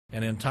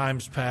And in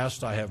times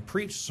past, I have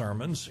preached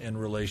sermons in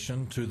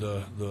relation to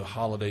the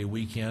holiday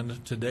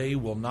weekend. Today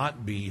will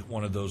not be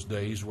one of those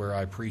days where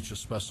I preach a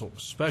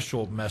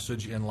special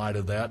message in light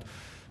of that.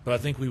 But I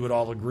think we would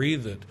all agree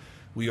that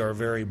we are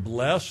very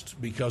blessed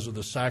because of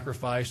the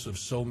sacrifice of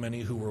so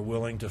many who were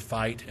willing to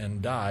fight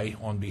and die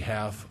on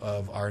behalf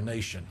of our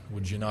nation.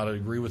 Would you not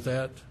agree with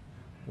that?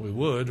 We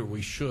would, or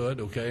we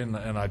should, okay? And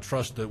I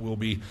trust that we'll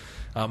be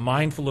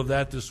mindful of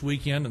that this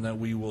weekend and that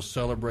we will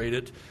celebrate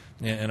it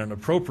in an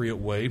appropriate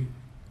way.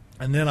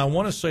 And then I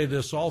want to say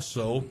this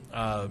also.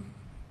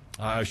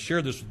 I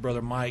shared this with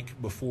Brother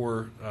Mike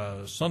before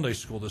Sunday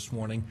school this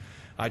morning.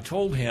 I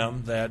told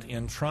him that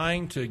in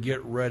trying to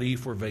get ready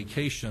for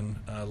vacation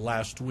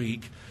last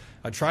week,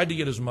 I tried to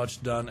get as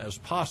much done as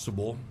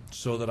possible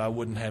so that I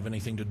wouldn't have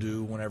anything to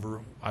do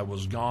whenever I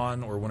was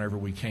gone or whenever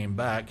we came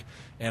back.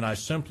 And I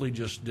simply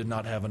just did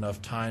not have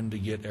enough time to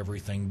get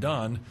everything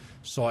done,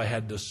 so I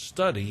had to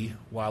study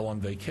while on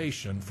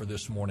vacation for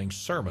this morning's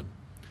sermon.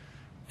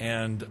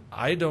 And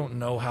I don't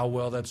know how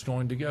well that's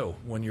going to go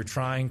when you're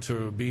trying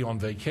to be on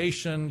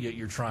vacation, yet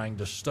you're trying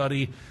to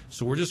study.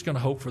 So we're just going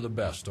to hope for the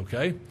best,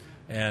 okay?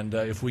 And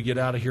if we get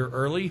out of here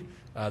early,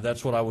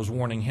 that's what I was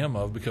warning him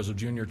of because of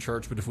junior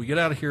church. But if we get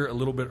out of here a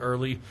little bit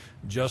early,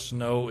 just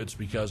know it's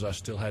because I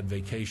still had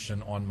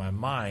vacation on my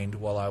mind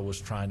while I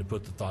was trying to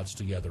put the thoughts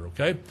together,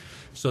 okay?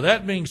 So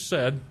that being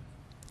said,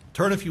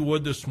 turn, if you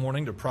would, this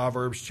morning to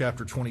Proverbs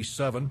chapter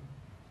 27.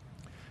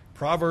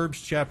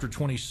 Proverbs chapter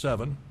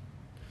 27.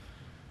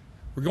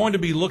 We're going to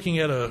be looking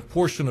at a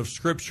portion of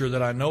Scripture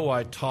that I know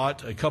I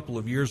taught a couple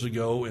of years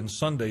ago in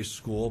Sunday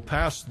school.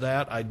 Past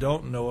that, I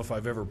don't know if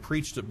I've ever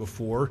preached it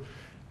before.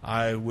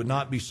 I would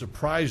not be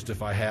surprised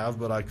if I have,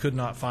 but I could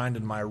not find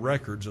in my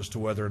records as to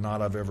whether or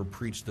not I've ever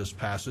preached this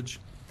passage.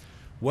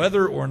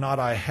 Whether or not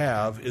I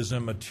have is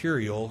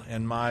immaterial,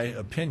 in my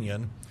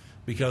opinion,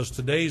 because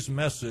today's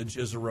message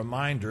is a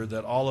reminder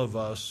that all of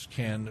us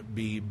can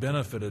be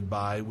benefited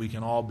by, we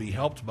can all be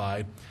helped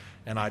by,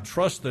 and I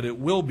trust that it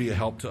will be a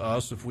help to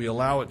us if we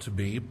allow it to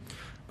be.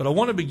 But I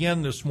want to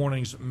begin this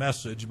morning's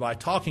message by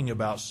talking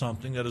about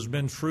something that has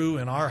been true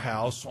in our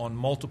house on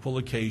multiple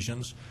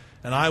occasions,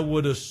 and I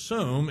would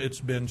assume it's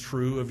been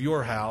true of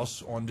your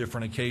house on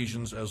different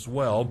occasions as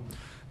well.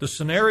 The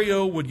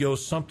scenario would go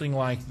something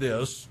like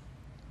this,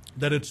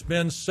 that it's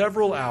been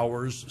several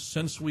hours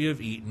since we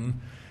have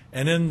eaten,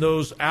 and in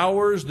those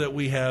hours that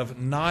we have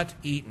not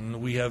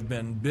eaten, we have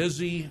been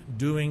busy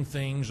doing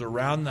things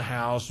around the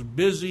house,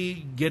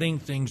 busy getting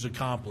things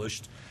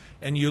accomplished.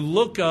 And you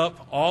look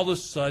up all of a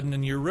sudden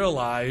and you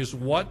realize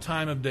what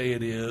time of day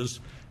it is,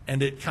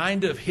 and it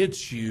kind of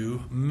hits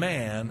you,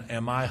 man,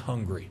 am I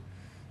hungry.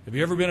 Have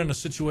you ever been in a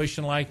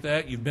situation like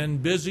that? You've been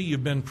busy,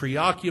 you've been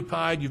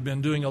preoccupied, you've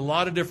been doing a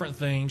lot of different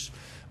things,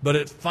 but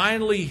it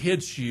finally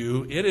hits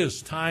you, it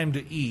is time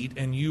to eat,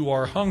 and you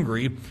are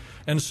hungry.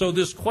 And so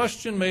this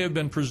question may have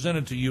been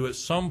presented to you at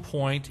some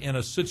point in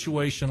a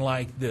situation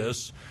like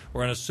this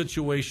or in a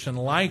situation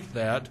like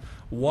that.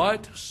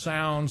 What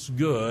sounds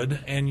good?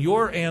 And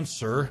your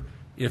answer,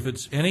 if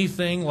it's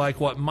anything like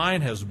what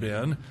mine has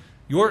been,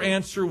 your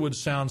answer would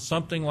sound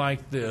something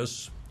like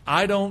this: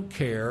 I don't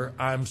care.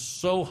 I'm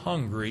so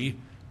hungry.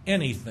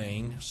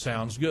 Anything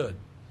sounds good.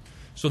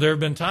 So there have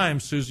been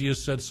times Susie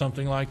has said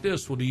something like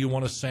this: well, do you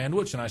want a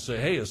sandwich? And I say,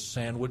 hey, a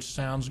sandwich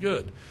sounds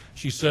good.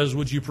 She says,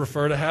 would you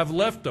prefer to have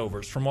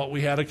leftovers from what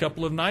we had a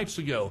couple of nights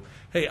ago?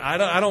 Hey,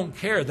 I don't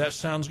care. That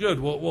sounds good.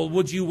 Well,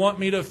 would you want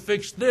me to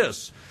fix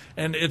this?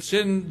 And it's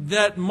in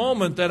that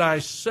moment that I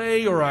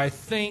say or I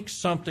think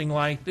something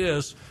like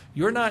this: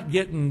 you're not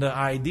getting the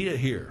idea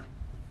here.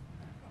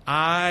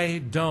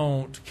 I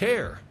don't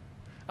care.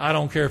 I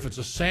don't care if it's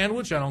a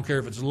sandwich. I don't care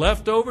if it's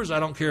leftovers.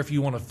 I don't care if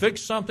you want to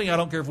fix something. I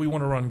don't care if we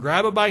want to run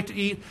grab a bite to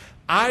eat.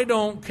 I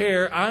don't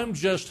care. I'm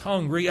just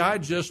hungry. I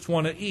just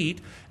want to eat.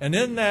 And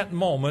in that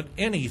moment,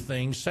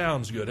 anything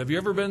sounds good. Have you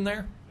ever been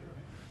there?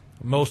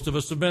 Most of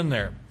us have been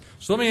there.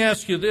 So let me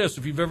ask you this: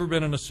 if you've ever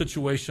been in a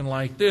situation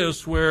like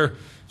this where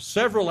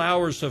several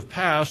hours have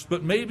passed,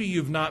 but maybe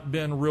you've not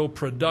been real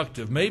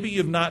productive, maybe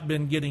you've not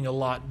been getting a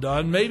lot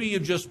done, maybe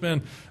you've just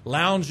been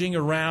lounging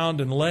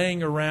around and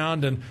laying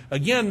around and,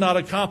 again, not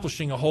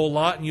accomplishing a whole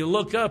lot, and you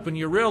look up and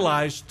you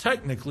realize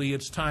technically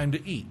it's time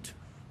to eat.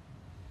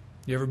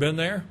 You ever been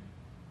there?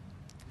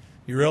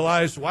 You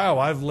realize, wow,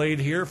 I've laid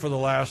here for the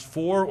last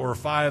 4 or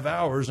 5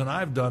 hours and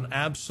I've done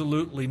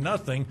absolutely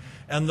nothing.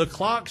 And the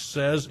clock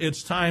says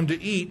it's time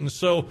to eat. And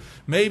so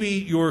maybe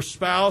your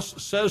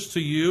spouse says to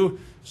you,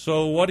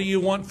 so what do you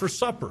want for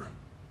supper?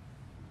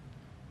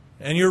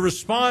 And your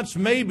response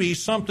may be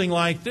something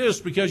like this,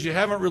 because you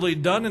haven't really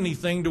done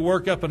anything to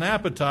work up an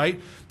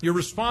appetite. Your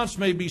response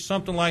may be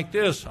something like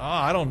this: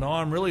 I don't know,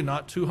 I'm really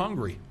not too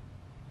hungry.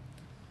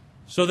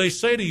 So they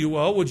say to you,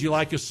 well, would you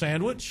like a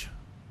sandwich?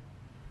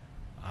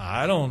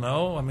 I don't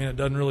know. I mean, it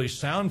doesn't really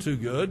sound too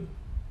good.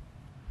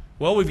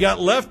 Well, we've got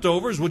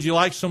leftovers. Would you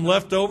like some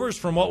leftovers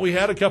from what we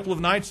had a couple of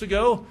nights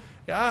ago?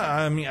 Yeah,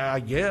 I mean, I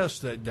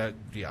guess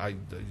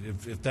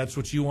if that's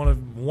what you want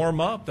to warm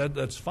up,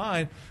 that's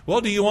fine.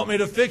 Well, do you want me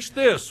to fix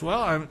this?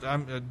 Well,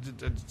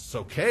 it's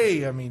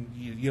okay. I mean,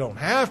 you don't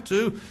have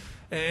to.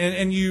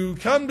 And you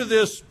come to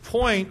this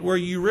point where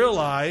you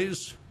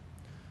realize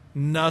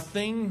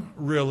nothing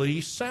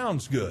really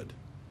sounds good.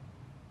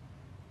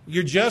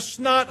 You're just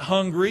not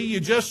hungry. You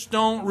just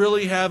don't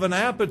really have an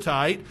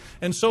appetite.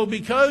 And so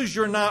because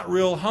you're not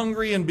real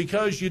hungry and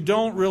because you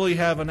don't really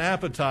have an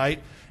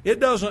appetite, it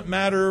doesn't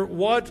matter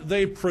what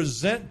they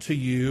present to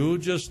you,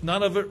 just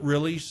none of it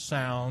really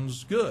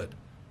sounds good.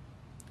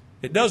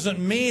 It doesn't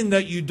mean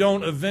that you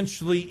don't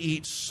eventually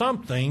eat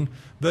something,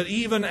 but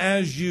even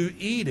as you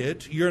eat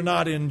it, you're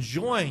not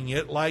enjoying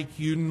it like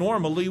you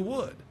normally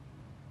would.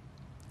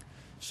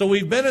 So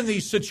we've been in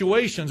these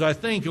situations, I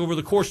think, over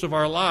the course of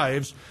our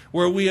lives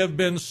where we have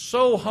been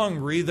so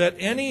hungry that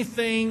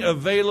anything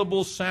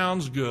available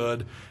sounds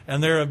good,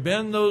 and there have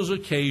been those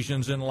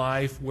occasions in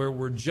life where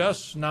we're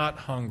just not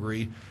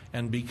hungry,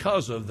 and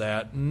because of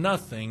that,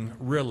 nothing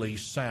really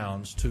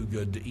sounds too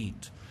good to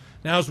eat.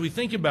 Now, as we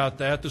think about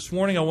that, this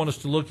morning I want us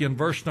to look in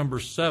verse number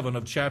 7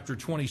 of chapter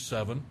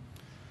 27.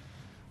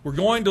 We're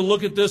going to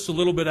look at this a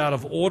little bit out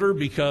of order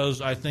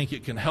because I think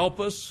it can help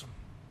us.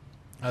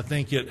 I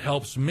think it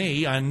helps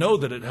me. I know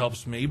that it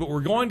helps me, but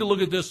we're going to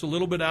look at this a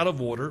little bit out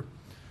of order.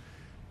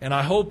 And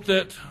I hope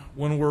that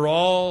when we're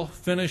all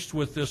finished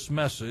with this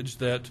message,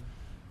 that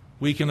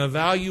we can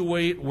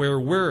evaluate where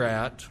we're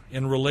at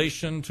in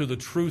relation to the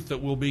truth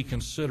that we'll be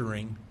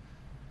considering,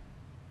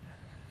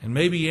 and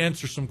maybe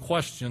answer some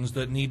questions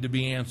that need to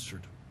be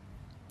answered.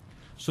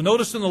 So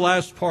notice in the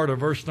last part of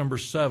verse number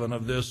 7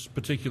 of this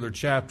particular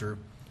chapter,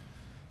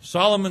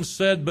 Solomon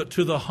said, "But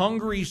to the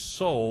hungry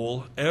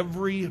soul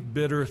every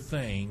bitter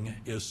thing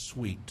is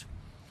sweet."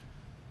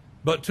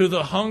 But to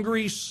the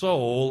hungry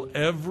soul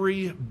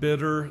every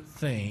bitter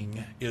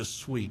thing is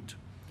sweet.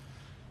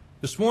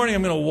 This morning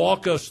I'm going to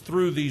walk us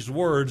through these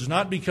words,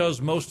 not because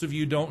most of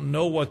you don't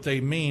know what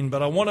they mean,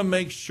 but I want to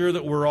make sure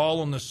that we're all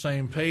on the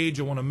same page.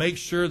 I want to make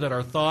sure that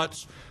our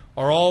thoughts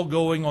are all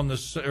going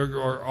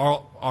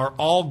are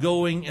all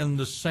going in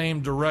the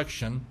same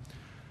direction.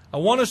 I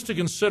want us to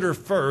consider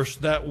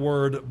first that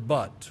word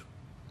 "but."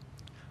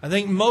 I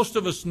think most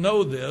of us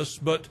know this,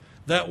 but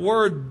that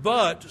word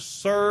 "but"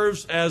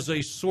 serves as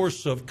a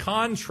source of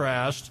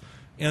contrast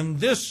in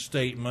this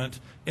statement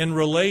in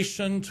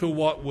relation to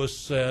what was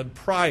said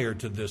prior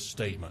to this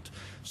statement.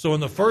 So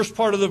in the first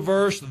part of the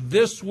verse,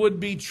 this would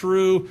be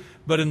true,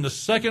 but in the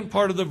second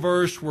part of the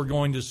verse, we're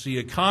going to see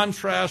a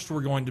contrast.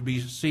 We're going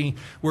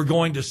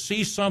to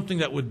see something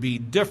that would be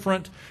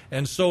different.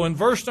 And so in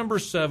verse number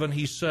 7,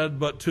 he said,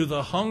 "But to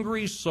the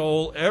hungry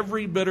soul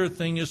every bitter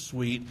thing is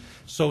sweet."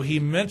 So he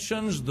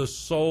mentions the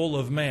soul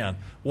of man.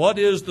 What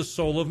is the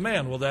soul of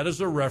man? Well, that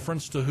is a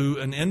reference to who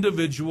an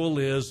individual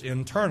is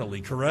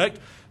internally, correct?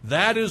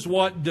 That is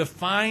what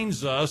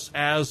defines us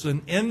as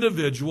an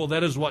individual.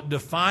 That is what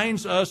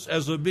defines us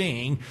as a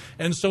being.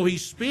 And so he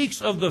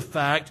speaks of the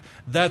fact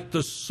that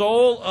the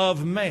soul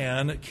of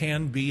man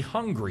can be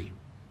hungry,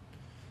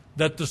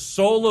 that the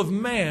soul of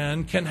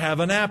man can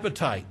have an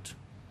appetite,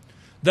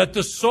 that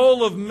the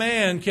soul of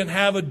man can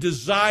have a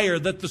desire,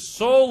 that the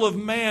soul of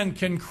man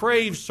can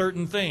crave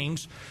certain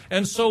things.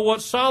 And so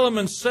what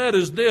Solomon said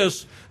is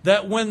this,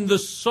 that when the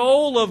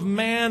soul of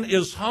man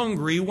is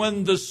hungry,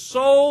 when the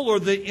soul or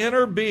the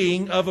inner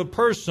being of a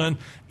person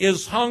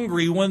is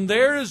hungry, when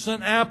there is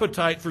an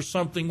appetite for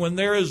something, when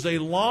there is a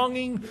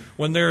longing,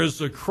 when there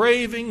is a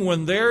craving,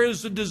 when there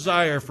is a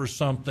desire for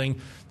something,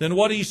 then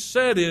what he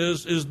said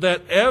is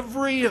that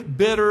every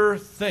bitter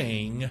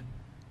thing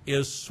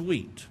is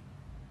sweet.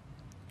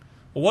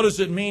 Well, what does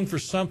it mean for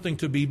something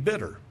to be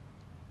bitter?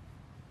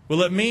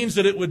 Well, it means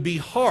that it would be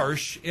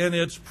harsh in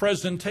its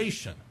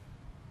presentation.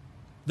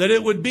 That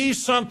it would be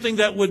something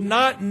that would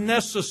not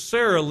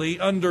necessarily,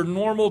 under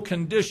normal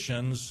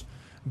conditions,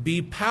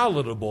 be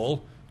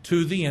palatable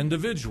to the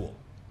individual.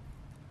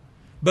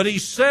 But he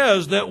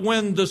says that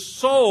when the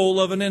soul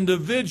of an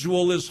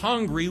individual is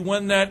hungry,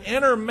 when that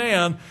inner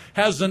man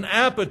has an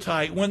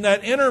appetite, when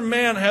that inner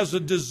man has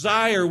a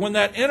desire, when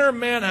that inner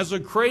man has a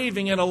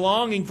craving and a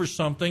longing for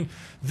something,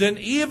 then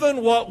even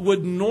what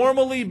would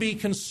normally be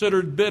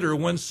considered bitter,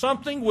 when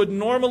something would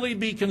normally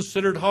be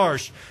considered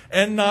harsh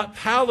and not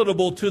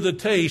palatable to the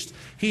taste,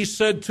 he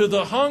said, to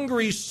the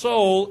hungry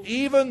soul,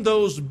 even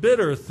those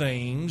bitter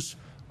things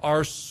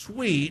are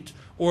sweet,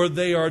 or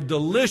they are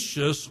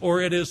delicious, or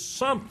it is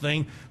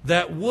something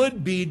that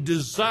would be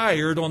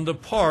desired on the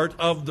part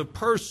of the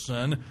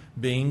person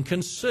being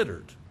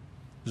considered.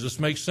 Does this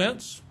make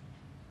sense?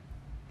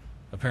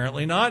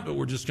 Apparently not, but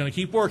we're just going to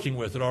keep working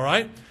with it, all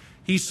right?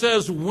 He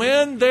says,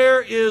 when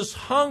there is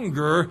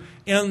hunger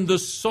in the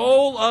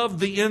soul of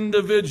the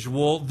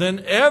individual,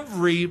 then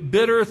every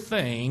bitter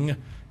thing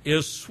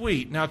is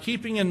sweet. Now,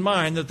 keeping in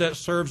mind that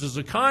serves as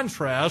a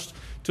contrast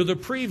to the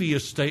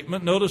previous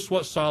statement, notice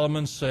what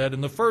Solomon said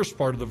in the first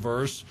part of the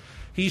verse.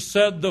 He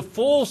said, "The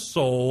full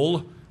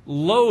soul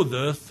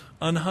loatheth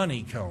an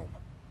honeycomb."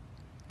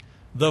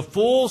 The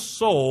full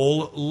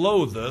soul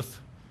loatheth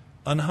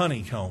an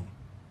honeycomb.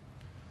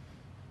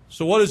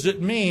 So what does it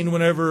mean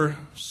whenever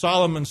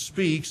Solomon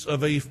speaks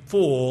of a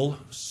full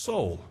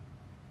soul?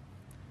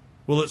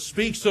 Well, it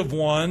speaks of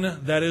one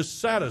that is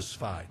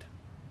satisfied.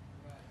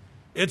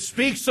 It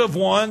speaks of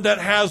one that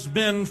has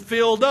been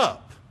filled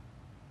up.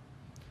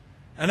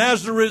 And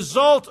as a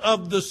result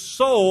of the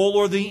soul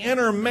or the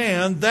inner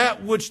man,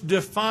 that which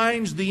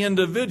defines the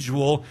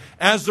individual,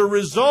 as a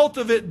result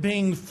of it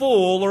being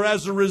full or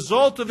as a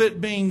result of it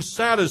being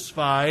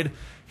satisfied,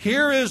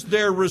 here is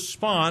their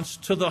response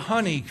to the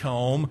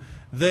honeycomb.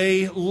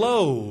 They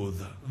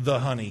loathe the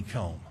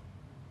honeycomb.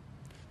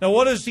 Now,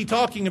 what is he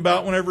talking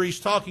about whenever he's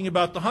talking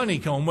about the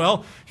honeycomb?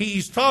 Well,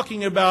 he's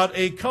talking about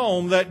a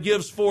comb that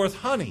gives forth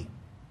honey.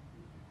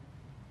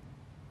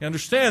 You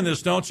understand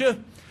this, don't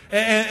you?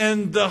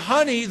 And the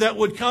honey that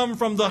would come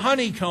from the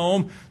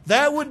honeycomb,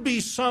 that would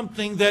be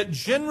something that,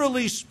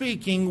 generally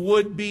speaking,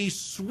 would be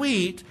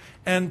sweet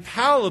and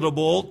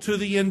palatable to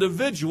the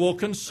individual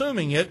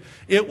consuming it.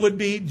 It would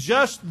be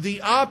just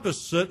the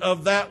opposite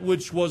of that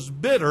which was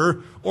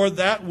bitter or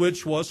that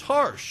which was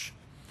harsh.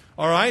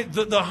 All right?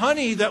 The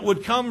honey that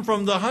would come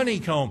from the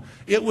honeycomb,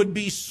 it would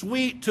be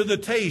sweet to the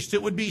taste.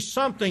 It would be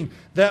something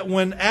that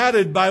when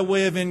added by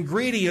way of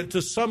ingredient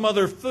to some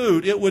other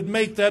food, it would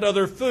make that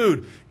other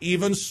food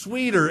even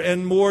sweeter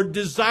and more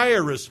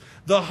desirous.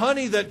 The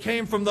honey that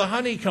came from the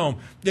honeycomb,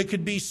 it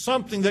could be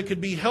something that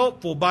could be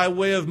helpful by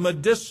way of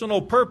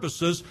medicinal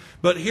purposes.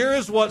 But here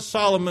is what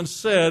Solomon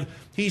said.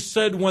 He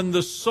said, when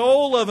the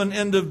soul of an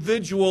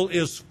individual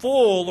is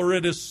full or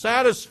it is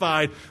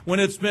satisfied,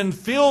 when it's been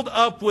filled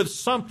up with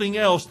something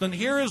else, then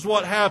here is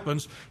what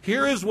happens.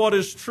 Here is what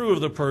is true of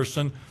the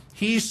person.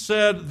 He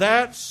said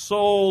that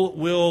soul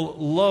will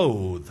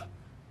loathe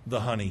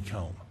the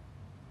honeycomb.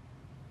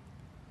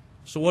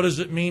 So what does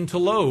it mean to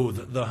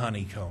loathe the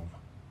honeycomb?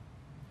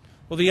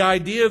 Well, the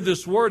idea of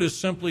this word is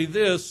simply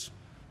this: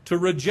 to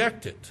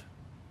reject it.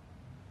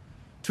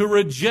 To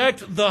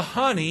reject the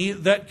honey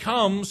that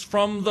comes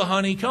from the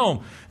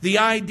honeycomb. The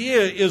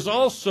idea is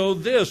also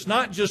this: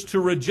 not just to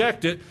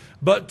reject it,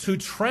 but to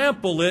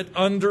trample it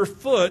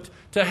underfoot,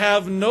 to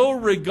have no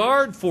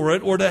regard for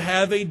it or to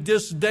have a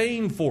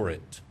disdain for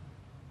it.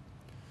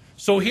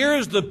 So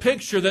here's the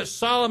picture that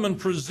Solomon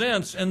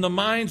presents in the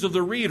minds of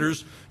the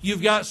readers.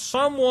 You've got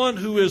someone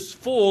who is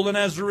full, and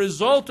as a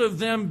result of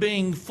them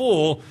being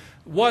full,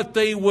 what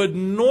they would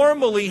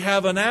normally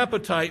have an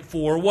appetite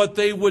for, what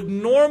they would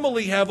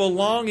normally have a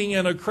longing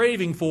and a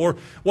craving for,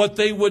 what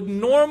they would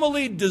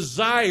normally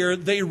desire,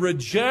 they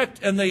reject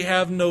and they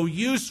have no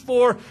use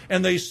for,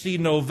 and they see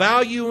no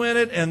value in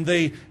it, and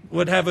they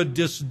would have a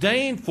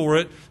disdain for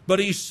it. But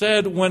he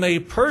said, when a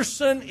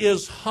person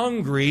is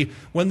hungry,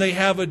 when they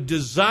have a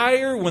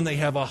desire, when they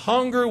have a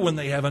hunger, when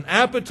they have an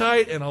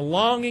appetite and a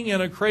longing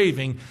and a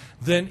craving,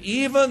 then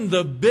even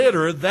the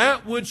bitter,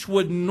 that which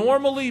would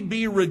normally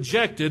be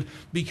rejected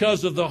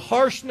because of the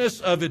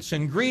harshness of its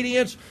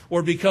ingredients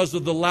or because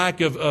of the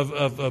lack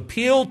of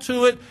appeal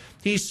to it,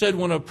 he said,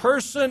 when a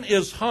person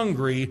is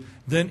hungry,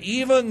 then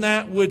even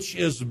that which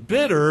is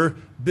bitter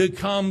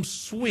becomes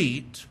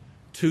sweet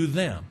to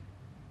them.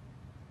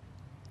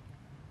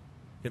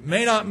 It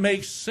may not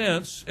make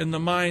sense in the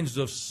minds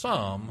of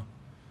some,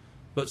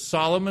 but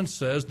Solomon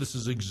says this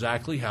is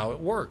exactly how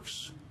it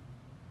works.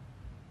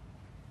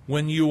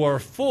 When you are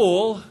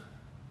full,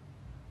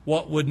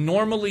 what would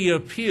normally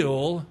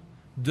appeal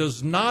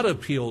does not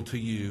appeal to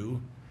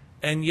you,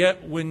 and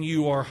yet when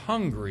you are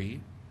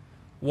hungry,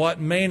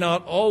 what may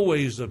not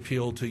always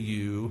appeal to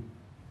you,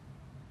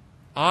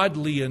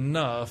 oddly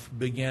enough,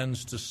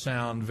 begins to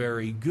sound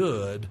very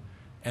good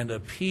and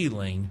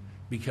appealing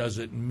because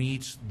it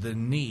meets the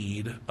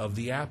need of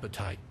the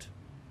appetite.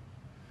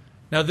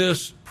 Now,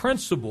 this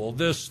principle,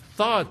 this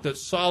thought that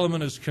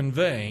Solomon is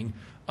conveying,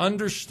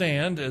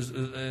 understand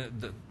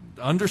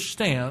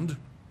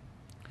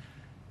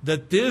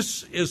that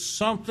this is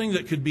something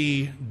that could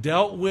be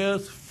dealt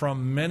with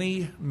from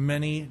many,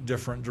 many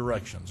different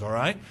directions, all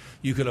right?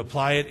 You could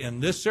apply it in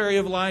this area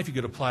of life. You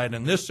could apply it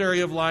in this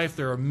area of life.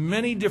 There are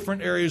many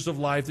different areas of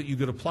life that you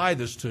could apply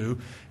this to.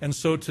 And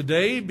so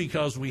today,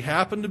 because we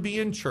happen to be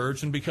in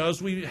church and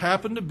because we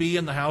happen to be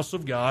in the house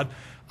of God,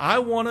 I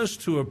want us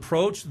to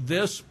approach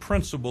this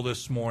principle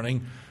this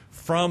morning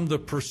from the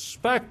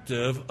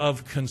perspective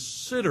of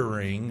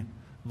considering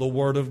the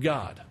Word of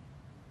God.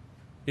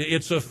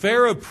 It's a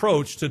fair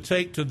approach to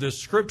take to this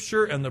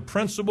scripture and the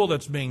principle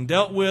that's being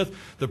dealt with,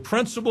 the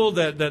principle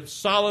that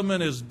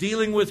Solomon is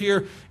dealing with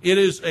here. It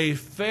is a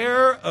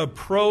fair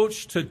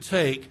approach to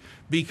take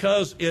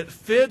because it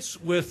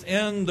fits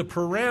within the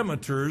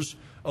parameters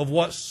of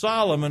what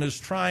Solomon is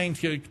trying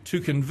to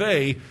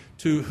convey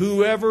to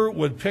whoever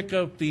would pick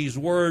up these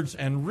words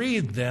and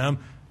read them,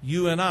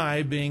 you and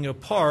I being a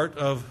part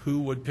of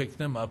who would pick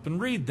them up and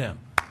read them.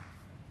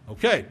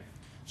 Okay,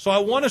 so I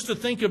want us to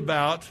think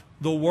about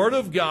the Word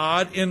of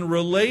God in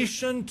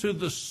relation to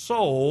the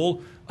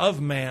soul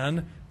of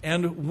man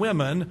and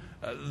women,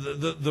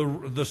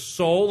 the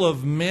soul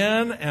of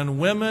men and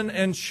women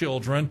and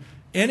children,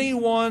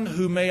 anyone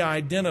who may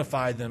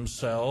identify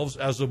themselves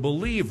as a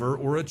believer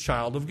or a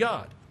child of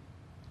God.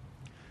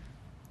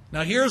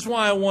 Now, here's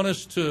why I want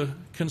us to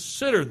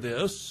consider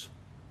this,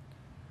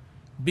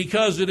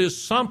 because it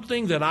is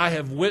something that I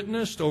have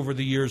witnessed over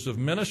the years of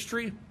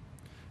ministry.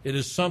 It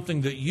is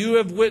something that you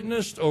have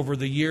witnessed over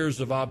the years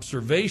of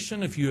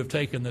observation, if you have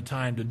taken the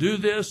time to do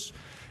this.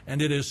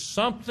 And it is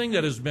something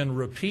that has been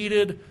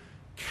repeated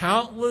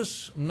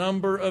countless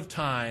number of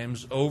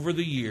times over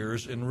the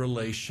years in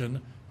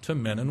relation to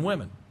men and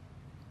women.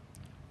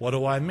 What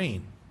do I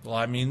mean? Well,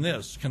 I mean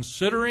this.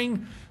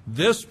 Considering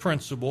this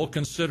principle,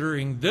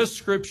 considering this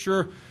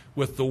scripture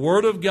with the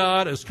Word of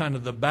God as kind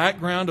of the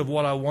background of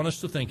what I want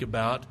us to think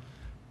about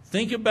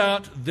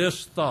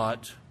this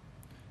thought,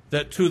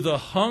 that to the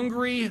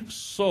hungry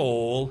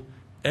soul,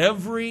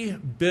 every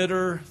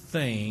bitter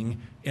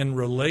thing in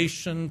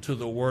relation to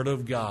the Word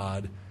of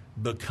God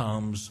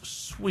becomes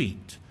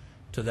sweet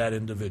to that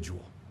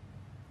individual.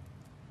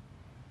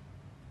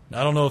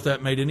 Now, I don't know if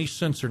that made any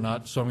sense or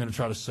not, so I'm going to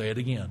try to say it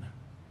again.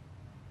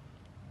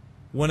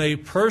 When a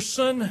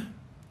person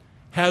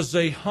has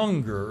a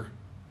hunger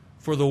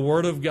for the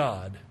Word of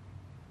God,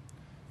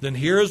 then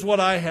here's what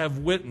I have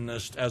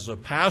witnessed as a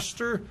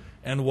pastor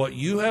and what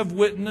you have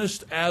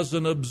witnessed as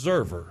an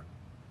observer.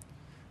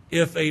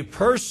 If a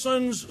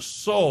person's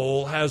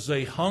soul has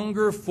a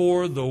hunger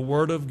for the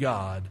Word of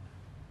God,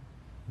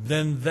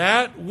 then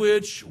that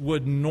which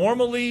would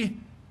normally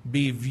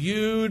be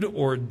viewed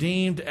or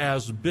deemed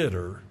as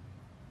bitter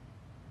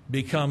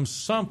becomes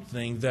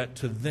something that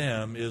to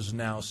them is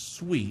now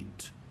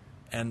sweet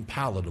and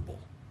palatable.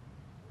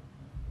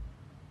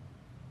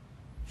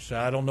 So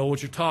I don't know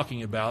what you're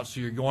talking about, so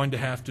you're going to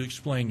have to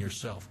explain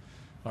yourself.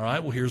 All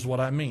right, well, here's what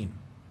I mean.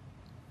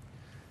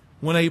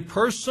 When a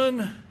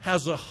person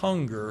has a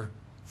hunger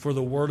for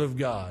the Word of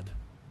God,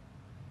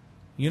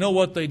 you know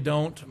what they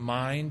don't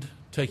mind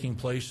taking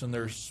place in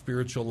their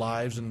spiritual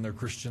lives and in their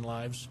Christian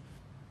lives?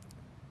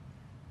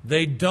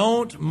 They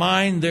don't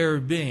mind there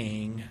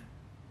being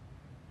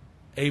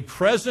a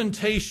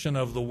presentation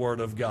of the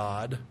Word of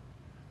God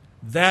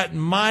that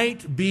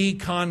might be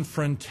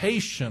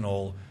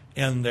confrontational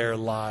in their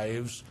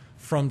lives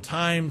from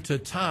time to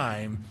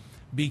time,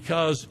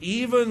 because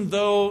even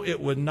though it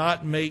would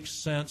not make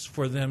sense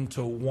for them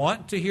to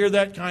want to hear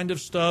that kind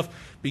of stuff,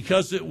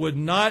 because it would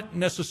not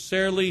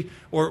necessarily,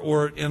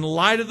 or in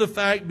light of the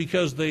fact,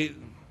 because they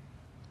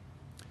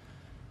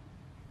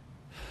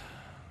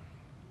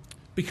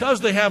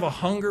have a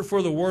hunger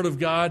for the Word of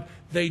God,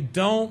 they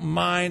don't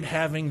mind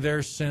having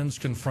their sins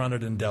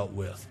confronted and dealt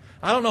with.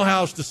 I don't know how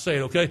else to say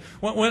it, okay?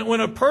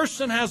 When a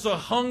person has a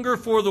hunger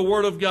for the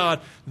Word of God,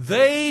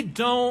 they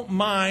don't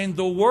mind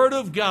the Word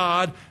of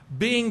God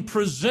being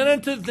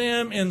presented to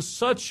them in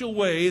such a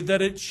way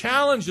that it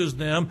challenges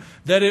them,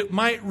 that it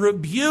might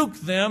rebuke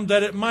them,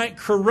 that it might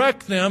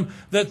correct them,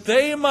 that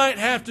they might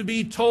have to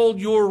be told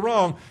you're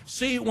wrong.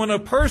 See, when a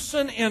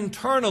person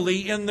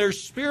internally in their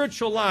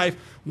spiritual life,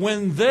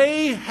 when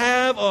they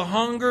have a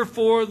hunger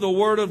for the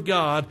Word of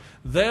God,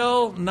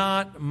 they'll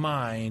not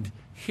mind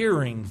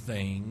hearing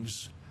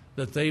things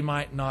that they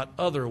might not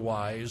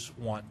otherwise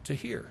want to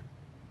hear.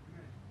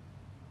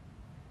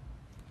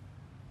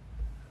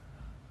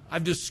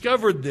 I've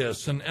discovered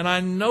this, and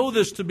I know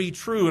this to be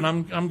true, and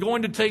I'm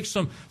going to take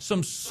some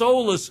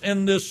solace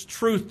in this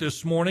truth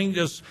this morning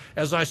just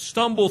as I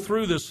stumble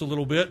through this a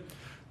little bit.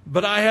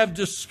 But I have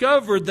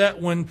discovered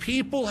that when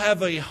people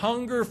have a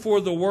hunger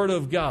for the Word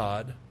of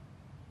God,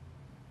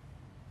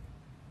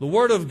 the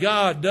Word of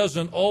God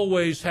doesn't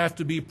always have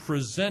to be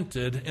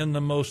presented in the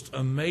most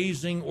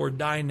amazing or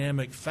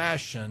dynamic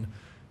fashion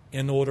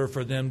in order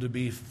for them to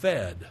be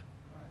fed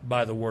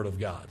by the Word of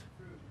God.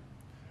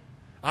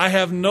 I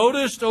have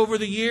noticed over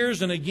the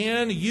years, and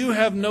again, you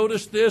have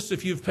noticed this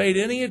if you've paid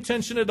any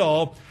attention at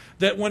all,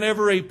 that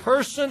whenever a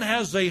person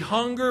has a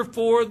hunger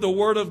for the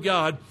Word of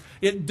God,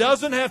 it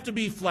doesn't have to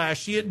be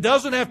flashy. It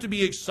doesn't have to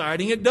be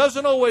exciting. It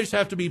doesn't always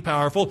have to be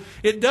powerful.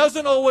 It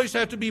doesn't always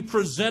have to be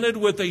presented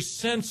with a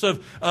sense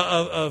of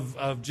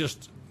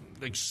just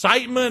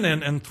excitement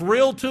and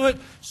thrill to it.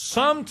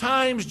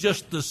 Sometimes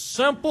just the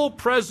simple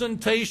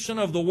presentation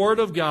of the Word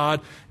of God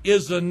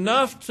is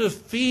enough to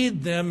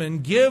feed them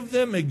and give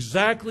them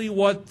exactly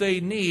what they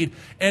need.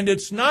 And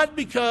it's not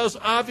because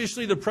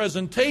obviously the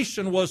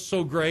presentation was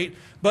so great,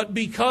 but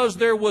because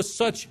there was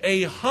such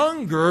a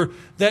hunger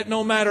that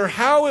no matter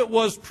how it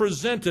was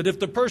presented, if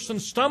the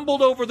person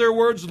stumbled over their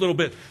words a little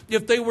bit,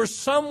 if they were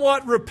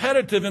somewhat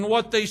repetitive in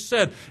what they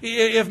said,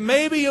 if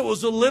maybe it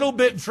was a little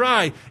bit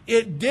dry,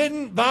 it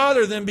didn't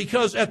bother them,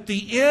 because at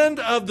the end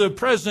of the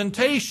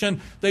presentation,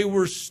 they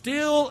were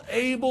still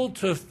able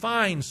to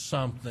find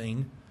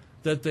something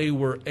that they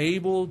were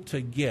able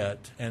to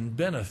get and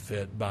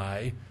benefit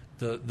by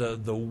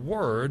the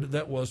word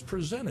that was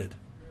presented.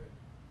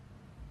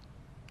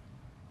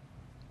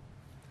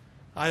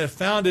 I have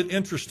found it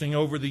interesting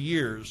over the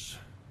years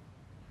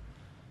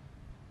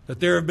that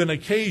there have been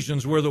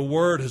occasions where the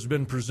Word has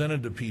been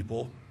presented to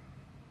people,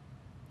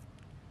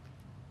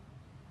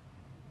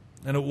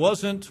 and it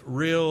wasn't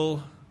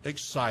real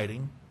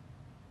exciting,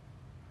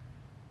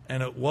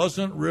 and it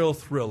wasn't real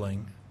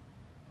thrilling,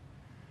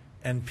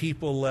 and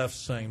people left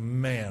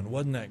saying, "Man,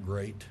 wasn't that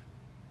great?"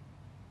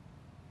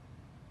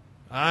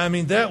 I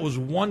mean, that was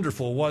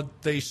wonderful,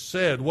 what they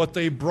said, what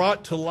they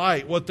brought to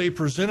light, what they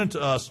presented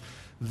to us.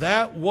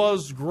 That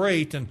was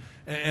great, and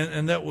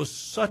that was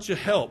such a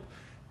help.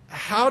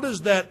 How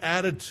does that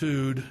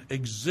attitude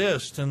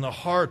exist in the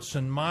hearts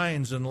and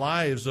minds and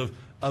lives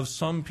of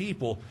some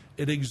people?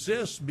 It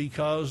exists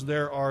because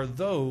there are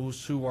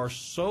those who are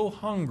so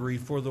hungry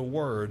for the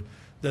Word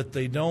that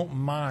they don't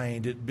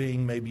mind it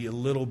being maybe a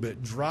little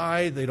bit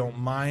dry. They don't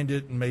mind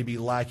it maybe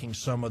lacking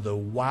some of the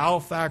wow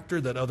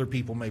factor that other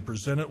people may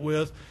present it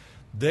with.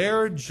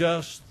 They're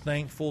just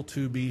thankful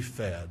to be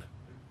fed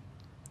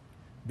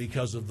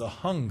because of the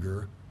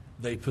hunger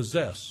they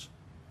possess.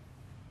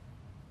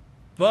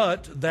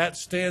 But that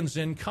stands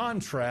in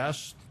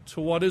contrast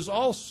to what is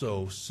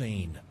also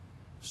seen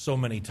so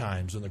many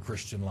times in the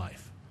Christian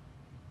life.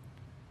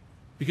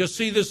 Because,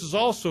 see, this is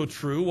also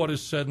true, what is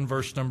said in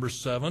verse number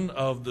 7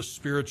 of the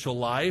spiritual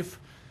life,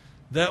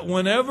 that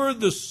whenever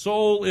the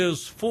soul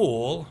is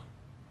full,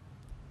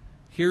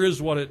 here is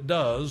what it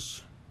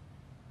does.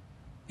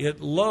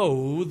 It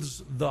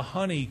loathes the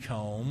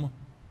honeycomb,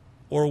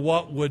 or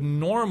what would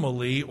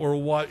normally, or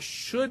what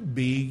should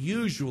be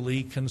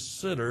usually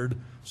considered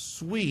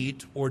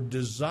sweet or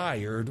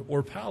desired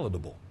or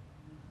palatable.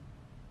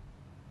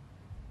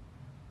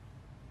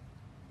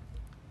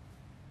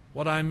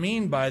 What I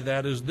mean by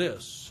that is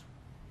this,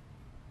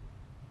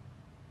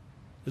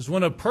 is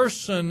when a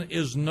person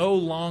is no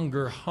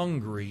longer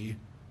hungry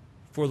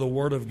for the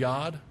Word of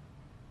God,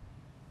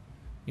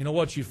 you know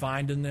what you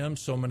find in them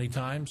so many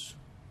times?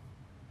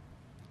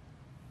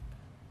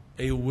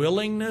 A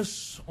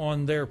willingness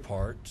on their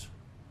part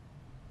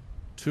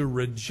to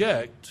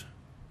reject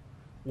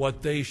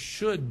what they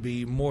should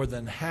be more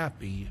than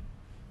happy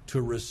to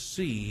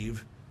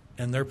receive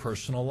in their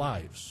personal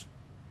lives.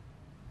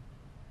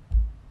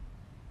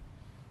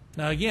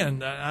 Now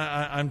again,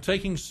 I'm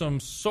taking some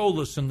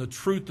solace in the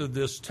truth of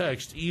this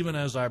text even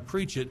as I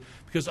preach it,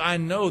 because I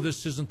know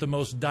this isn't the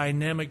most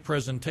dynamic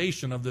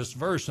presentation of this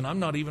verse, and I'm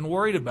not even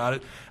worried about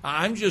it.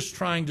 I'm just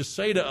trying to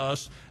say to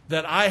us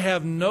that I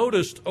have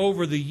noticed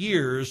over the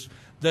years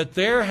that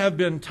there have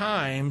been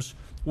times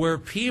where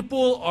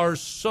people are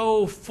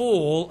so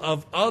full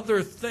of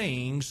other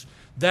things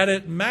that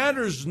it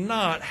matters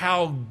not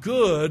how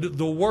good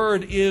the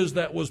Word is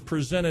that was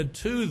presented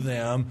to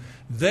them.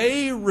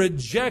 They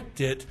reject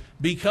it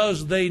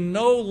because they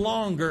no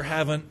longer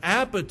have an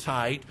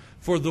appetite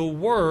for the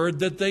Word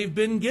that they've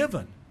been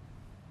given.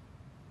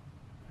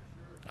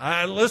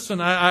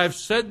 I've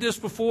said this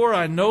before.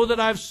 I know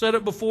that I've said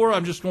it before.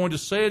 I'm just going to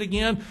say it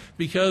again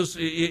because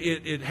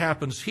it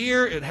happens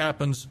here. It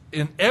happens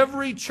in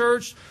every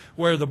church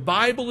where the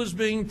Bible is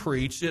being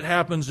preached. It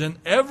happens in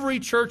every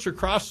church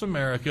across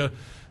America,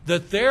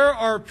 that there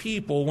are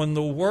people, when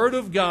the Word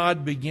of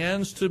God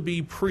begins to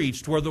be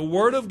preached, where the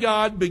Word of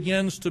God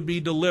begins to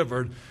be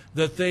delivered,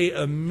 that they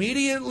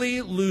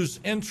immediately lose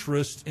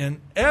interest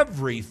in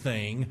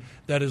everything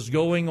that is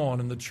going on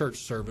in the church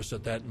service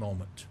at that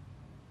moment.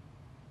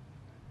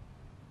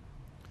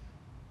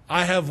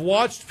 I have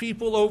watched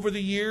people over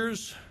the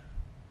years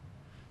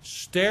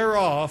stare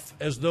off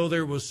as though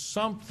there was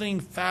something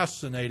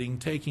fascinating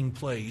taking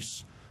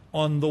place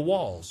on the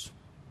walls.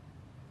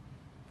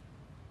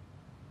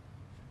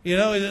 You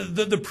know,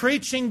 the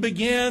preaching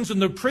begins and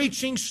the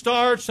preaching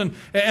starts and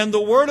the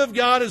Word of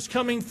God is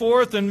coming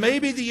forth, and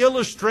maybe the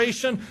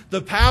illustration,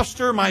 the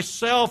pastor,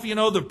 myself, you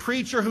know, the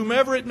preacher,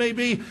 whomever it may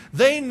be,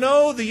 they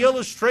know the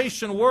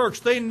illustration works.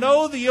 They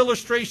know the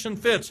illustration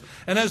fits.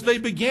 And as they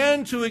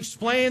begin to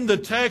explain the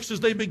text, as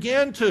they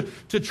begin to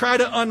try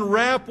to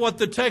unwrap what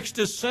the text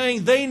is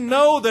saying, they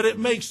know that it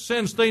makes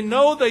sense. They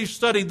know they've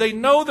studied. They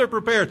know they're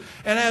prepared.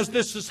 And as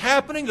this is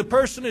happening, the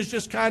person is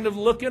just kind of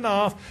looking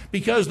off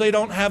because they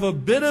don't have a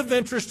bit of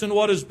interest in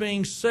what is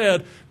being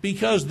said,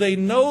 because they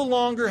no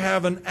longer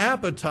have an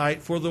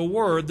appetite for the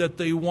Word that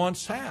they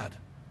once had.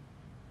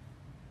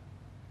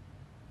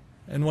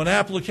 And when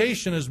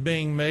application is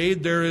being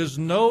made, there is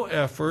no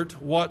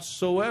effort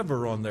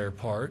whatsoever on their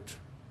part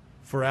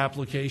for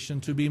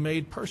application to be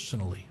made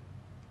personally.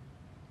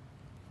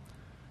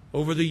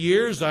 Over the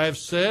years, I have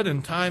said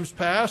in times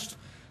past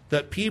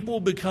that people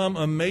become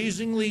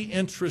amazingly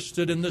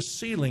interested in the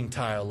ceiling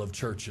tile of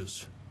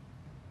churches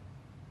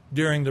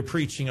during the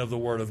preaching of the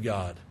Word of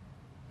God.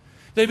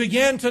 They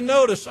began to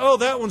notice, oh,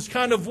 that one's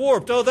kind of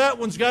warped. Oh, that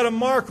one's got a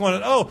mark on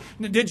it. Oh,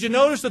 did you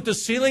notice that the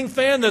ceiling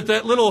fan,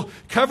 that little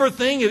cover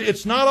thing,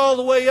 it's not all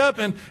the way up?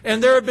 And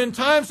there have been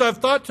times I've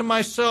thought to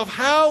myself,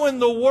 how in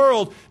the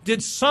world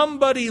did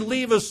somebody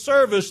leave a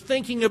service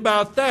thinking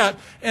about that?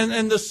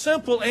 And the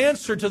simple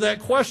answer to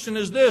that question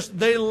is this: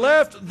 they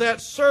left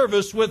that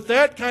service with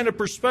that kind of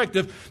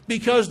perspective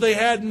because they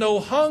had no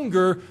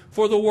hunger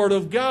for the Word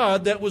of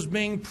God that was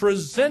being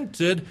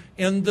presented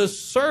in the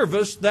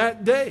service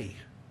that day.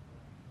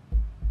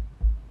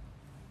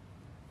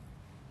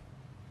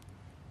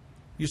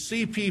 You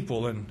see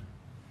people, and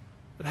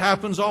it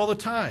happens all the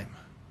time,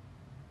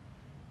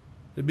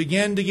 They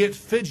begin to get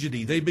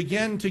fidgety. They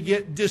begin to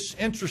get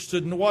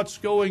disinterested in what's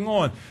going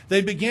on.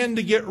 They begin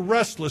to get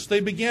restless. They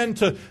begin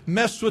to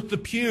mess with the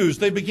pews.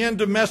 They begin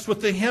to mess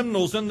with the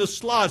hymnals and the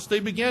slots. They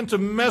begin to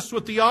mess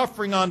with the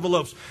offering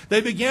envelopes.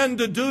 They begin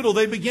to doodle.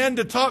 They begin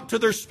to talk to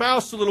their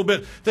spouse a little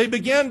bit. They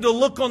begin to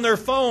look on their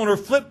phone or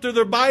flip through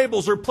their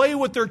Bibles or play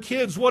with their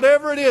kids,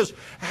 whatever it is.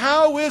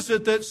 How is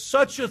it that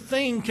such a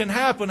thing can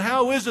happen?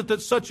 How is it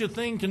that such a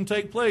thing can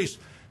take place?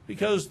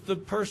 Because the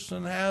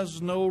person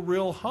has no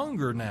real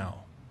hunger now.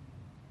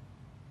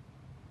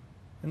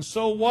 And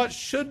so what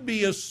should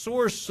be a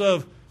source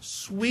of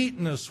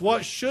sweetness,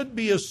 what should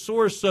be a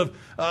source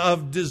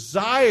of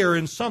desire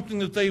and something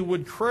that they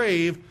would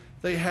crave,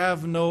 they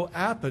have no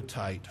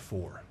appetite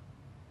for.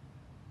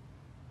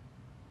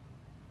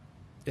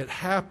 It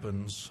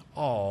happens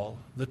all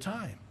the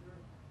time.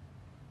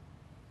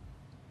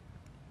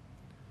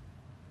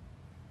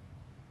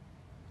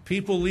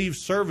 People leave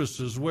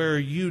services where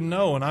and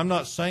I'm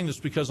not saying this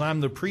because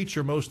I'm the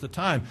preacher most of the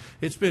time.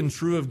 It's been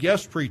true of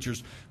guest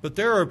preachers. But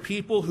there are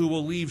people who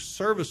will leave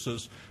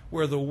services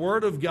where the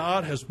Word of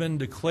God has been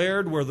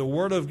declared, where the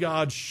Word of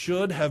God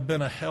should have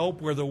been a help,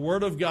 where the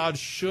Word of God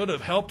should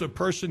have helped a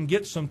person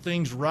get some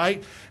things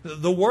right.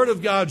 The Word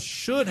of God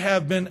should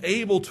have been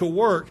able to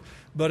work,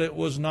 but it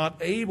was not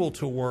able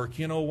to work.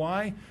 You know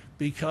why?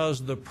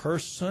 Because the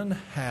person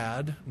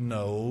had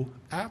no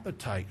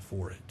appetite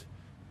for it.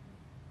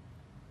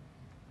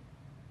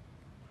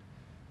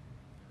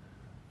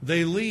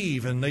 They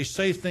leave and they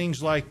say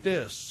things like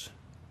this: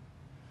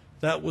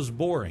 that was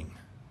boring.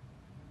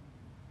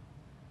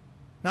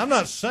 Now, I'm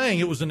not saying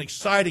it was an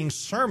exciting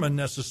sermon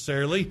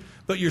necessarily,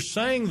 but you're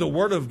saying the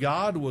Word of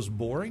God was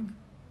boring?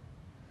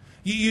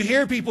 You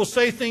hear people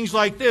say things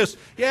like this: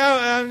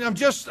 yeah,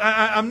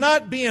 I'm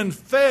not being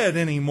fed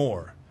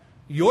anymore.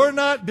 You're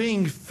not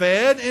being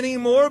fed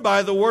anymore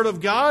by the Word of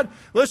God?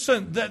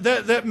 Listen,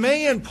 that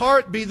may in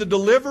part be the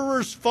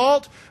deliverer's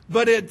fault,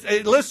 but it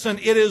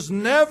is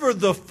never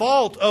the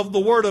fault of the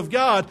Word of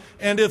God.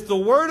 And if the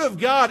Word of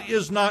God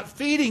is not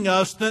feeding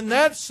us, then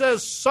that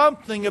says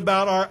something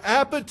about our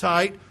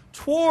appetite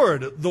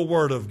toward the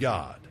Word of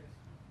God.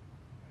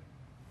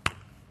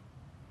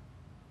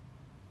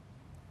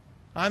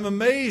 I'm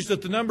amazed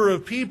at the number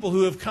of people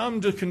who have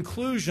come to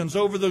conclusions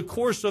over the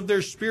course of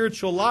their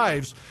spiritual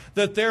lives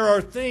that there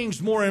are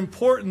things more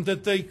important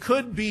that they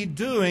could be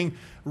doing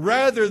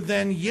rather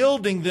than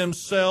yielding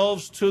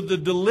themselves to the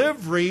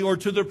delivery or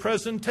to the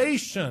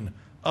presentation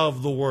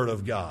of the Word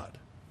of God.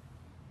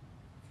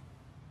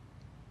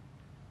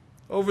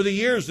 Over the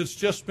years, it's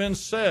just been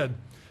said,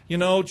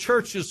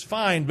 church is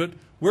fine, but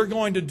we're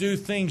going to do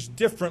things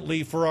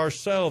differently for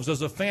ourselves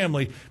as a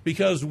family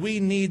because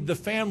we need the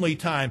family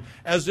time,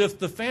 as if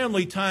the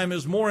family time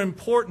is more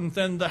important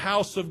than the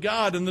house of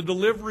God and the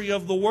delivery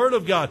of the Word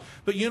of God.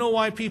 But you know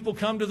why people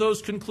come to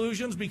those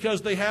conclusions?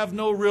 Because they have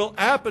no real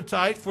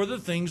appetite for the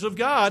things of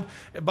God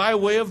by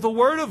way of the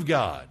Word of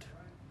God.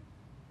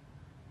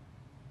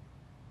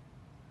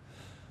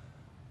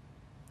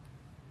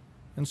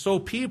 And so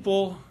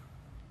people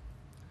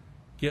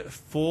get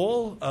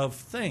full of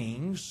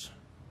things,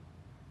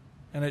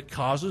 and it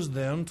causes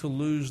them to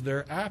lose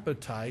their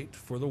appetite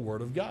for the Word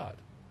of God.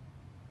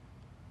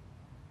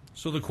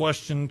 So the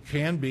question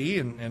can be,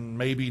 and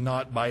maybe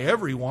not by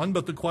everyone,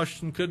 but the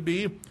question could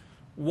be,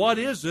 what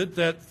is it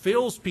that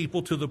fills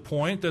people to the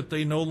point that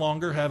they no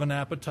longer have an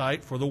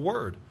appetite for the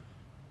Word?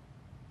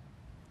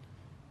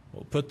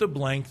 Well, put the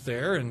blank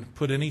there and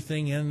put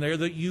anything in there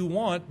that you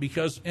want,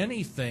 because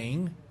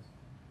anything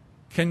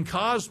can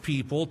cause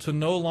people to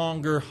no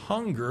longer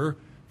hunger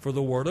for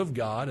the Word of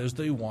God as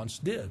they once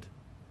did.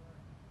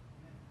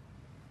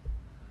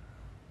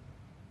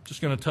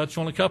 Just going to touch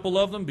on a couple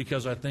of them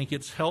because I think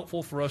it's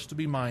helpful for us to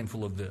be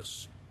mindful of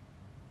this.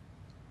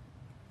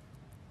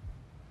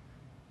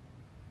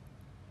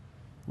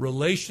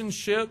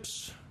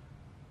 Relationships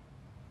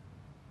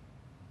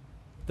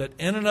that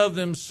in and of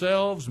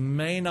themselves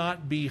may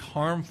not be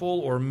harmful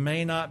or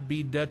may not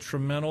be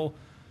detrimental,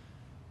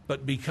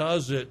 but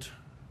because it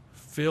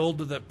filled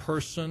that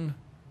person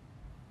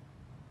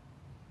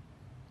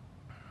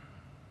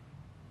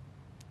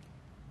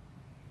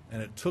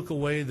and it took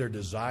away their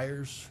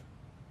desires,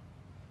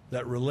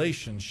 that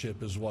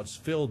relationship is what's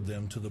filled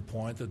them to the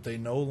point that they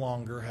no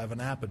longer have an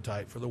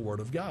appetite for the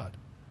Word of God.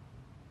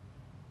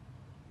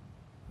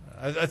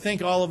 I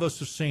think all of us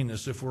have seen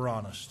this if we're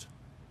honest.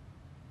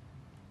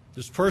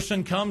 This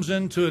person comes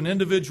into an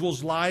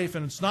individual's life,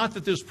 and it's not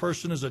that this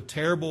person is a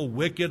terrible,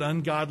 wicked,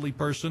 ungodly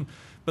person,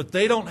 but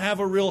they don't have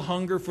a real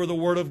hunger for the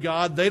Word of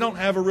God. They don't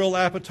have a real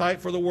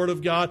appetite for the Word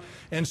of God.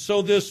 And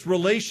so this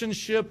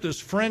relationship,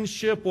 this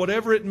friendship,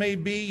 whatever it may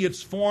be,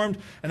 it's formed.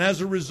 And as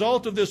a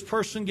result of this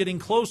person getting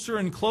closer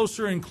and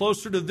closer and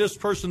closer to this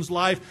person's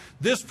life,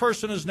 this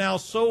person is now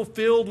so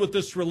filled with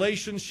this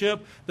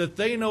relationship that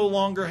they no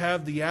longer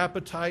have the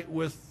appetite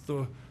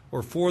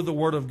for the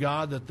Word of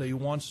God that they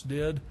once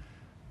did.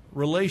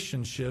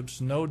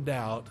 Relationships, no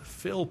doubt,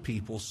 fill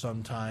people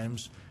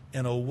sometimes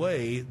in a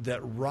way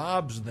that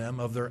robs them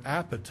of their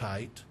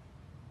appetite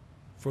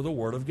for the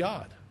Word of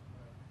God.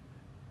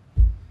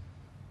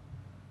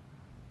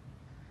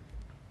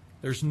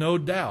 There's no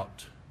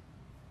doubt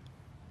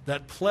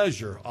that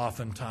pleasure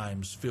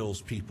oftentimes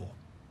fills people.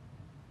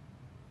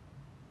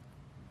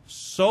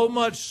 So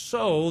much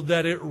so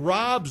that it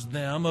robs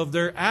them of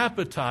their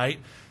appetite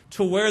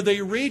to where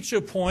they reach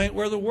a point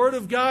where the Word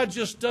of God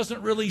just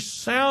doesn't really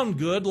sound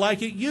good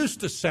like it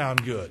used to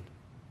sound good.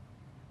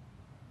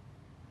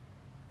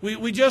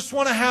 We just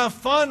want to have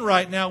fun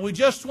right now. We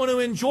just want to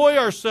enjoy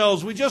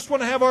ourselves. We just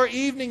want to have our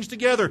evenings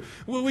together.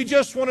 We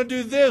just want to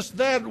do this,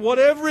 that,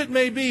 whatever it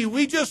may be.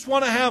 We just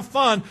want to have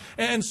fun.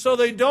 And so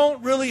they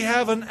don't really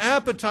have an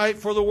appetite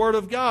for the Word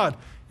of God.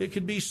 It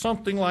could be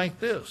something like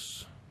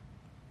this: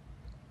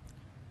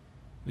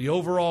 the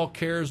overall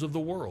cares of the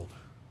world.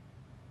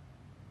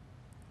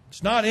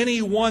 It's not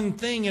any one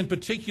thing in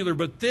particular,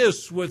 but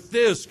this with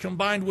this,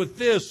 combined with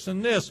this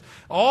and this.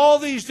 All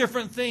these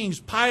different things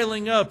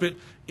piling up.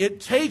 It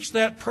takes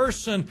that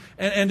person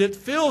and it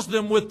fills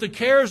them with the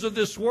cares of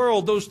this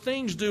world. Those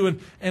things do.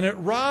 And it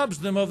robs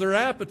them of their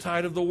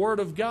appetite of the Word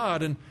of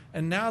God. And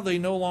now they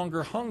no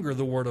longer hunger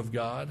the Word of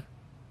God.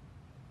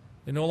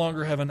 They no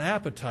longer have an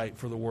appetite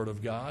for the Word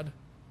of God,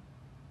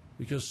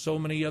 because so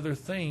many other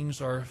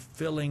things are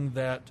filling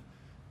that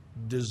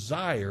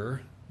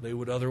desire they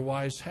would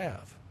otherwise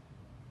have.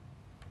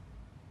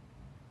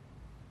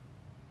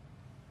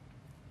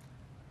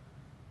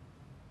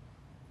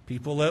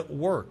 People at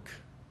work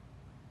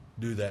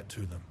do that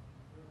to them.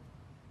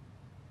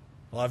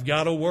 Well, I've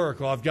got to work.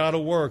 Well, I've got to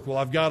work. Well,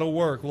 I've got to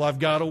work. Well, I've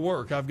got to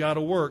work. I've got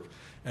to work.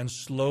 And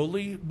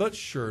slowly but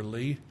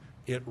surely,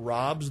 it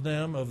robs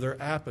them of their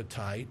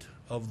appetite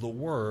of the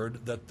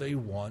Word that they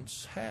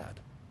once had.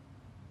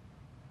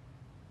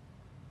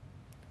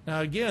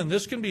 Now, again,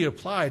 this can be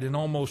applied in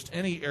almost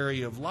any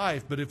area of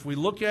life, but if we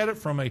look at it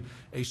from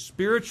a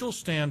spiritual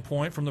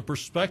standpoint, from the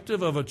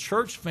perspective of a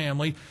church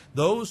family,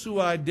 those who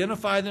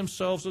identify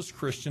themselves as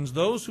Christians,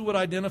 those who would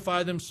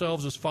identify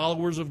themselves as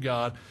followers of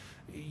God,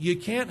 you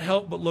can't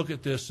help but look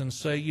at this and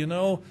say, you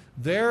know,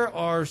 there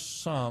are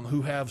some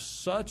who have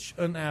such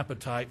an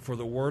appetite for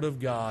the Word of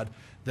God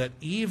that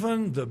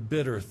even the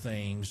bitter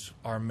things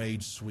are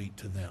made sweet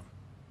to them.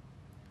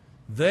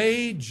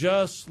 They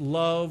just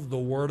love the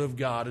Word of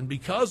God. And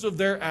because of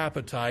their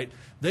appetite,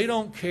 they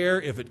don't care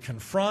if it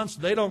confronts.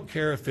 They don't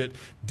care if it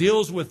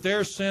deals with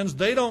their sins.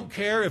 They don't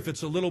care if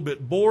it's a little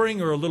bit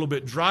boring or a little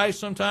bit dry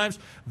sometimes.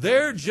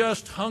 They're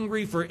just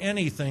hungry for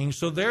anything,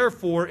 so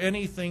therefore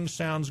anything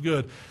sounds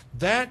good.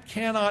 That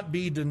cannot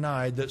be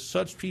denied that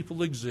such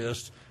people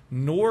exist,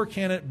 nor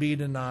can it be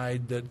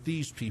denied that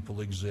these people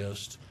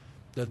exist,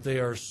 that they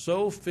are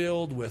so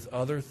filled with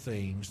other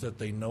things that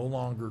they no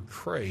longer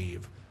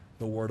crave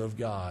the Word of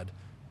God,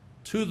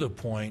 to the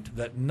point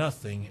that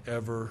nothing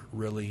ever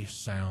really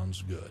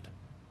sounds good.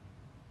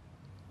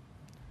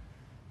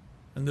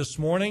 And this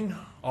morning,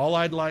 all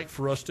I'd like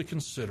for us to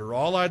consider,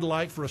 all I'd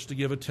like for us to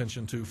give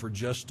attention to for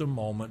just a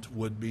moment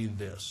would be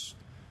this,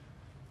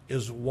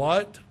 is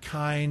what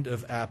kind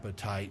of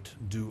appetite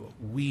do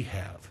we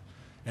have?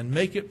 And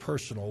make it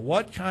personal.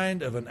 What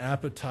kind of an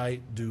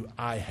appetite do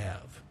I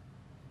have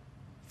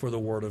for the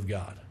Word of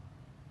God?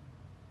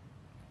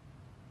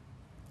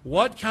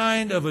 What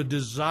kind of a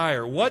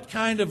desire, what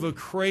kind of a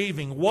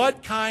craving,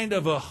 what kind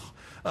of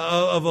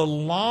a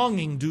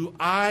longing do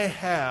I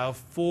have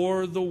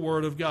for the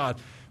Word of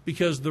God?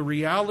 Because the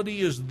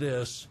reality is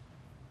this: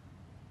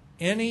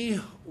 any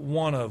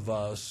one of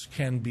us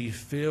can be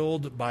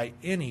filled by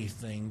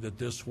anything that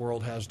this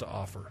world has to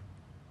offer.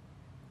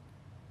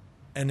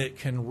 And it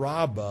can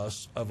rob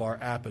us of our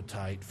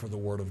appetite for the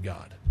Word of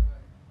God.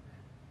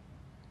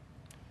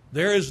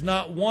 There is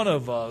not one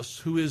of us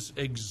who is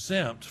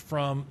exempt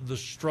from the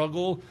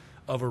struggle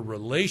of a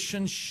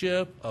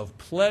relationship, of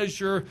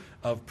pleasure,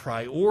 of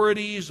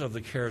priorities, of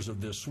the cares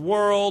of this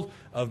world,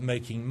 of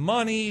making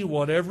money,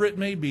 whatever it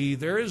may be.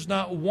 There is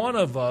not one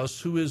of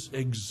us who is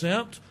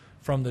exempt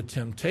from the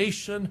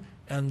temptation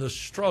and the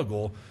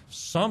struggle,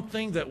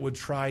 something that would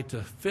try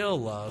to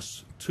fill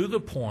us to the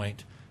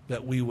point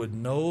that we would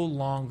no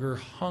longer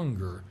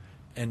hunger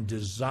and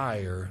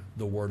desire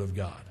the Word of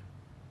God.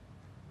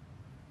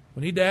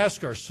 We need to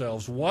ask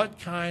ourselves, what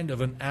kind of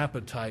an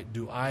appetite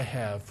do I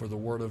have for the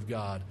Word of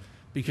God?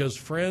 Because,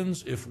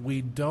 friends, if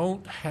we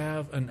don't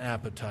have an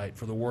appetite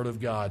for the Word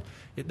of God,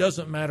 it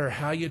doesn't matter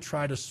how you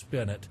try to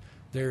spin it,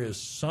 there is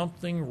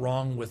something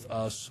wrong with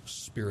us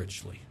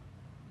spiritually.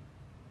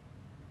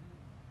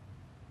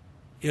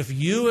 If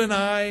you and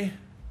I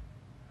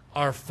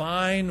are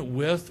fine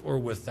with or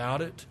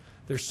without it,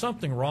 there's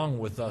something wrong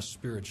with us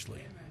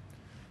spiritually.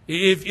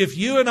 If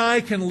you and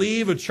I can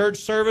leave a church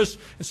service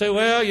and say,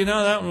 well, you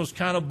know, that one was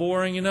kind of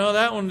boring, you know,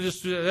 that one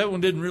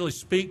didn't really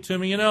speak to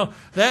me, you know,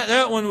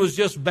 that one was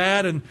just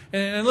bad. And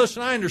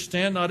listen, I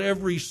understand not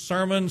every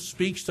sermon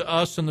speaks to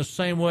us in the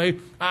same way.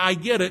 I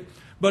get it.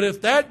 But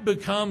if that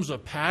becomes a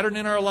pattern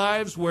in our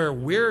lives where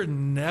we're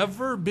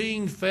never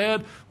being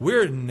fed,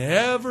 we're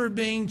never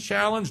being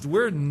challenged,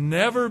 we're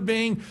never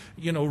being,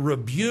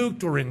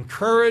 rebuked or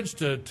encouraged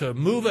to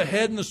move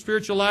ahead in the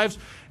spiritual lives,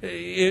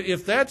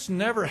 if that's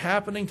never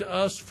happening to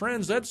us,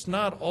 friends, that's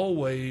not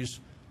always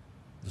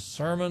the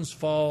sermon's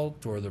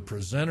fault or the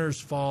presenter's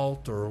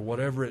fault or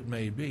whatever it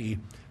may be,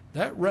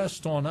 that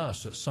rests on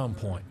us at some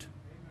point.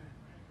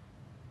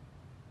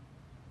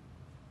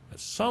 At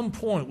some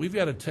point, we've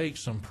got to take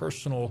some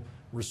personal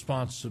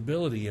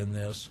responsibility in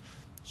this.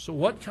 So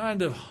what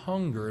kind of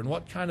hunger and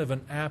what kind of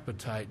an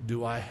appetite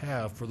do I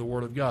have for the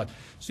Word of God?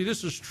 See,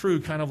 this is true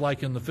kind of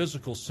like in the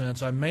physical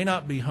sense. I may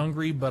not be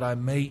hungry, but I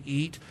may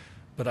eat,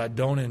 but I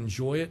don't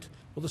enjoy it.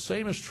 Well, the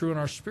same is true in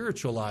our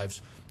spiritual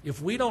lives. If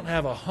we don't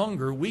have a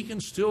hunger, we can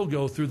still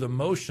go through the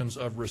motions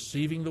of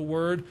receiving the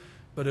Word,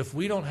 but if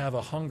we don't have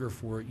a hunger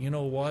for it, you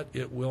know what?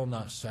 It will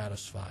not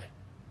satisfy.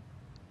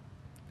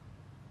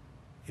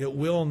 It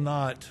will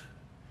not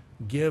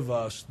give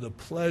us the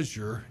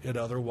pleasure it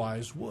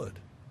otherwise would.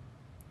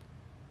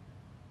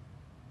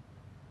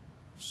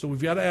 So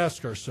we've got to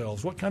ask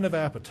ourselves, what kind of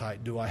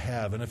appetite do I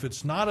have? And if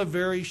it's not a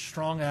very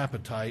strong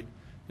appetite,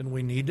 then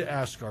we need to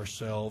ask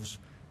ourselves,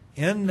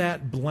 in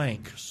that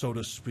blank, so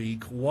to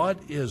speak, what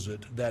is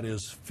it that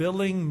is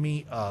filling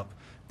me up,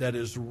 that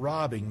is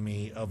robbing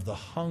me of the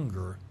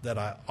hunger that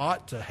I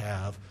ought to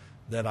have,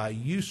 that I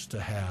used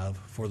to have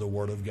for the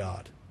Word of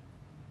God?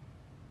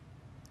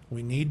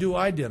 We need to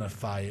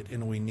identify it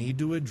and we need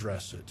to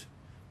address it,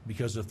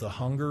 because if the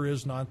hunger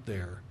is not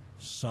there,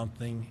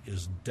 something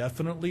is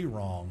definitely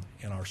wrong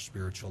in our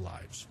spiritual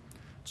lives.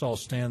 Let's all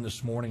stand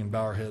this morning and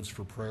bow our heads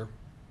for prayer.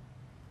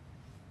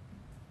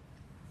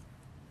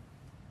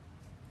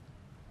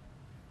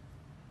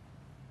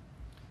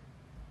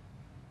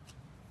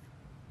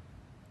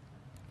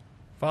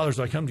 Father, as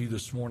I come to you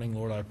this morning,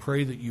 Lord, I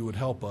pray that you would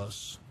help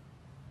us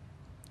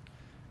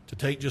to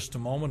take just a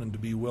moment and to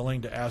be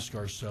willing to ask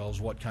ourselves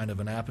what kind of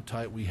an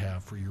appetite we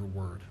have for your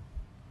word.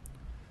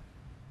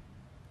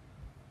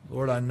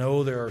 Lord, I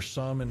know there are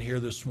some in here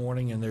this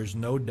morning, and there's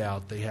no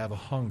doubt they have a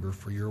hunger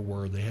for your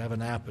word. They have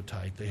an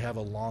appetite. They have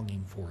a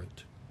longing for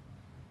it.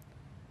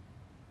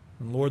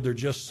 And Lord, they're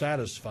just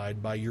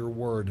satisfied by your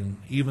word, and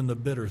even the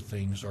bitter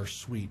things are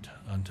sweet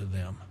unto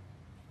them.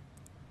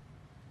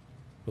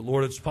 But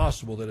Lord, it's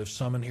possible that if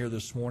some in here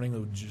this morning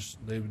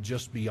they would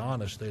just be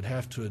honest, they'd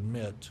have to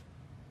admit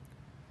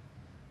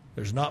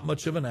there's not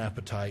much of an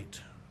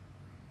appetite.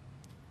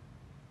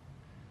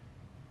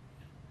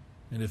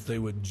 And if they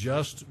would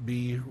just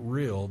be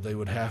real, they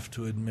would have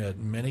to admit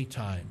many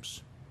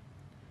times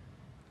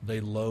they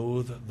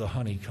loathe the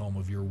honeycomb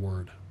of your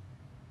word.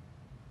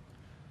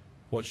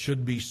 What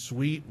should be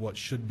sweet, what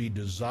should be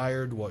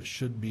desired, what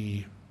should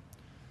be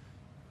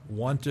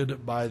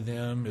wanted by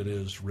them, it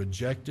is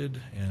rejected,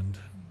 and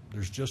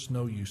there's just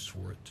no use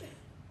for it.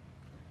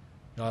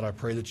 God, I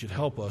pray that you'd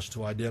help us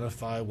to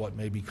identify what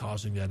may be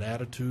causing that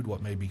attitude,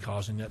 what may be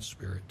causing that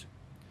spirit,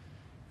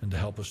 and to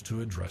help us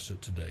to address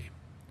it today.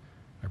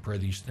 I pray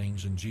these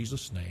things in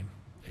Jesus' name.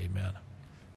 Amen.